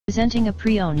Presenting a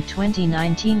pre-owned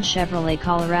 2019 Chevrolet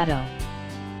Colorado.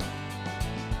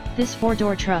 This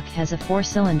four-door truck has a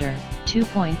four-cylinder,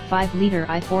 2.5-liter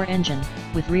i4 engine,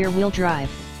 with rear-wheel drive,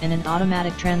 and an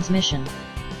automatic transmission.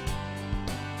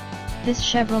 This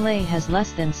Chevrolet has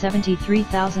less than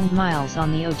 73,000 miles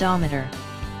on the odometer.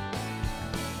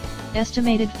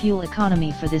 Estimated fuel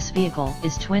economy for this vehicle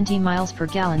is 20 miles per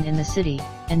gallon in the city,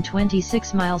 and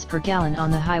 26 miles per gallon on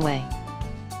the highway.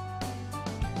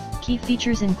 Key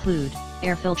features include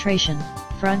air filtration,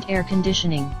 front air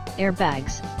conditioning,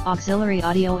 airbags, auxiliary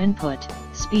audio input,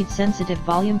 speed-sensitive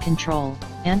volume control,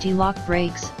 anti-lock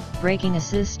brakes, braking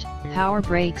assist, power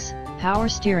brakes, power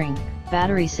steering,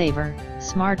 battery saver,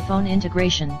 smartphone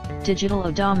integration, digital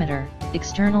odometer,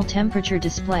 external temperature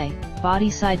display,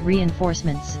 body side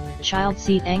reinforcements, child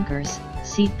seat anchors,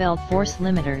 seat belt force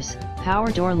limiters,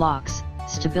 power door locks,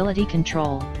 stability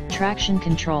control, traction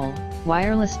control,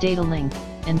 wireless data link,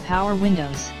 and power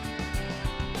windows.